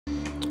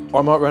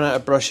I might run out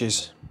of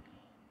brushes.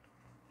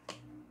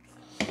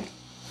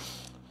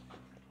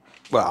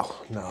 Well,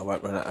 no, I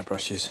won't run out of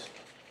brushes.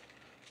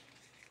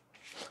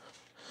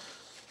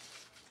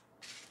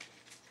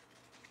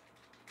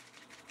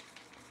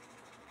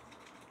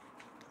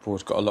 I've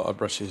always got a lot of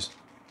brushes.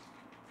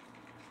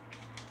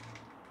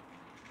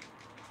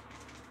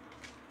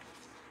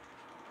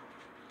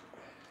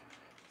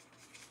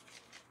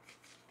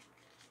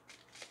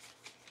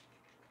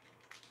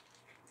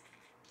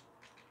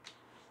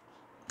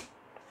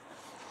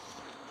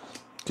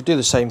 Could do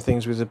the same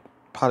things with a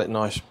palette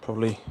knife,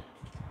 probably.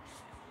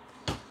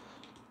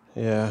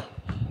 Yeah,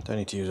 don't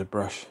need to use a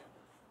brush,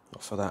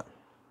 not for that.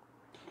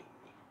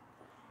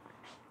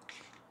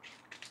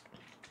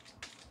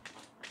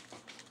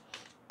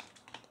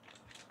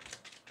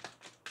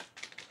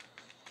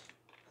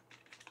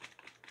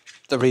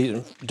 The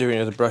reason for doing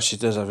it with a brush, it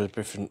does have a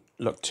different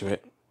look to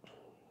it,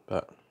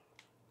 but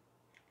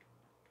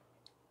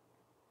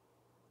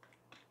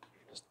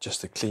it's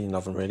just the cleaning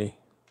of them really.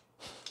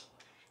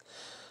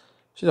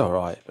 She's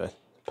alright, but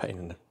pain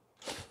in the...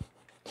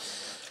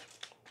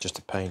 just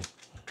a pain.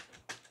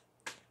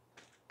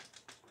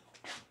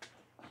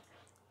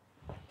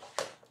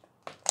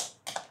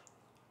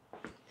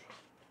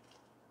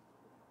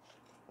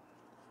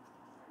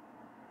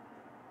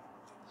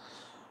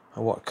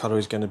 And what colour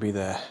is going to be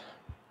there?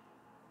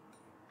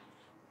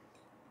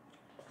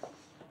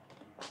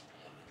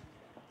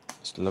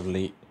 It's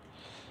lovely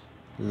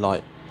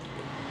light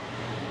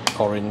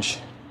orange.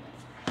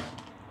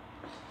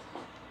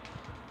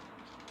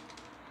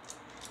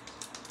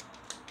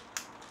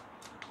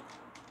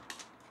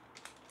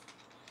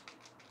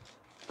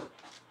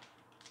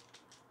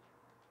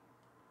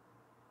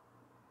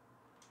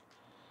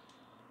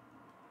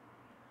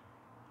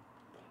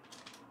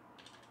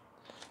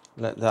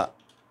 Let that,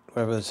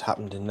 whatever's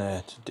happened in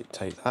there to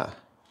dictate that.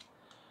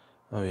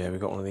 Oh yeah, we've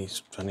got one of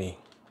these funny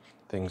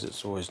things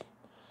that's always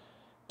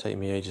taken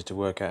me ages to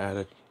work out how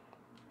to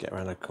get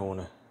around a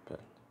corner, but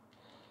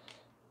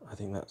I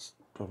think that's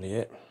probably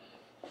it.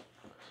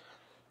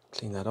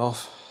 Clean that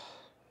off.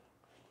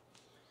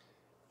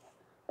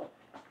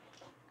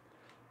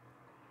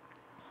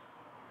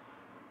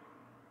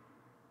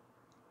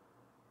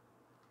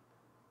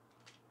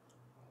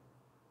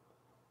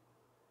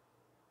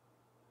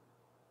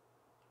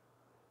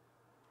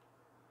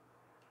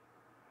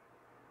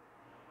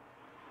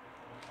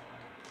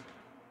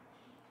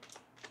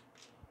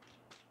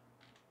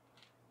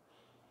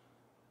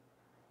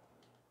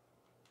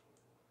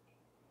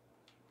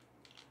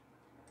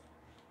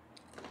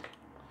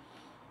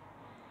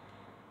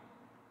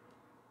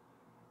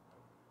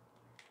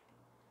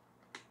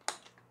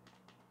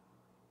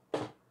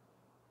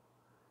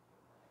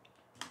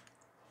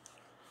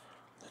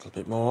 A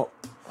little bit more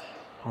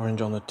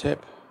orange on the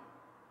tip.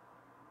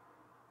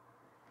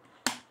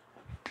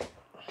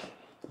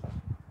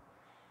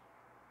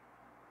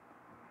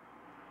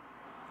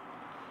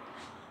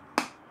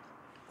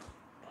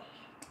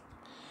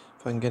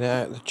 If I can get it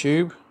out of the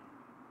tube.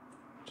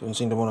 Doesn't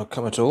seem to want to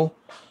come at all.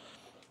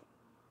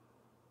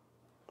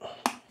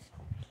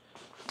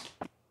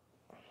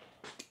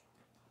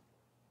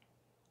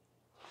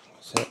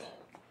 That's it.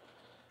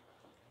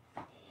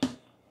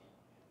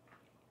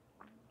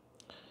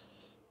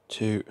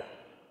 To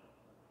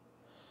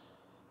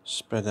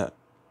spread that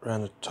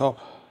around the top.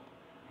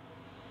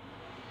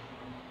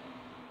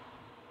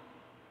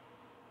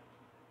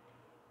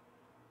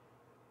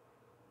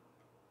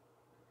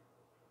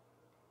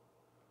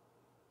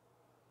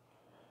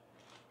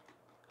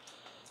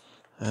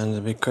 And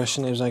the big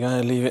question is, am I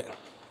going to leave it?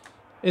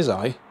 Is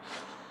I?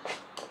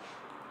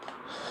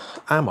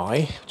 Am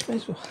I? Which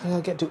means, how do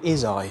I get to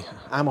is I?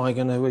 Am I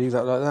going to leave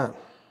that like that?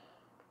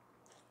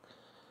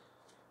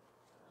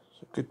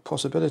 It's a good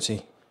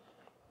possibility.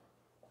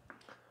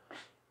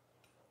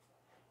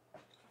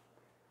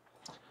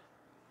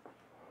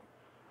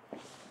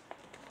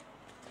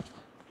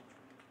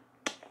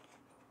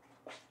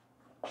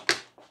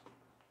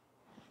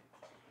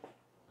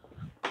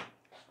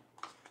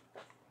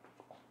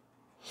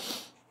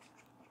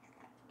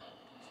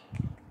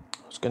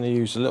 I was going to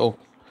use a little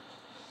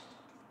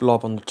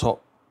blob on the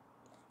top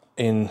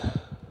in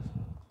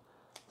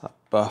that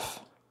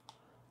buff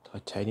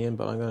titanium,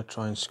 but I'm going to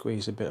try and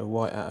squeeze a bit of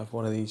white out of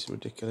one of these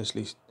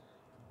ridiculously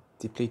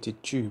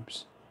depleted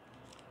tubes.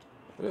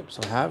 Oops,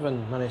 I have,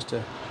 and managed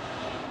to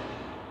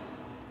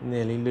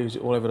nearly lose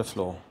it all over the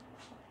floor.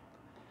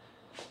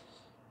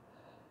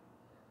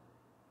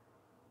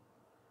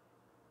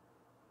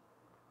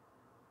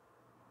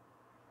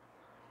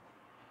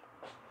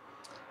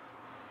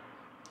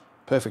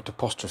 Perfect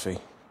apostrophe.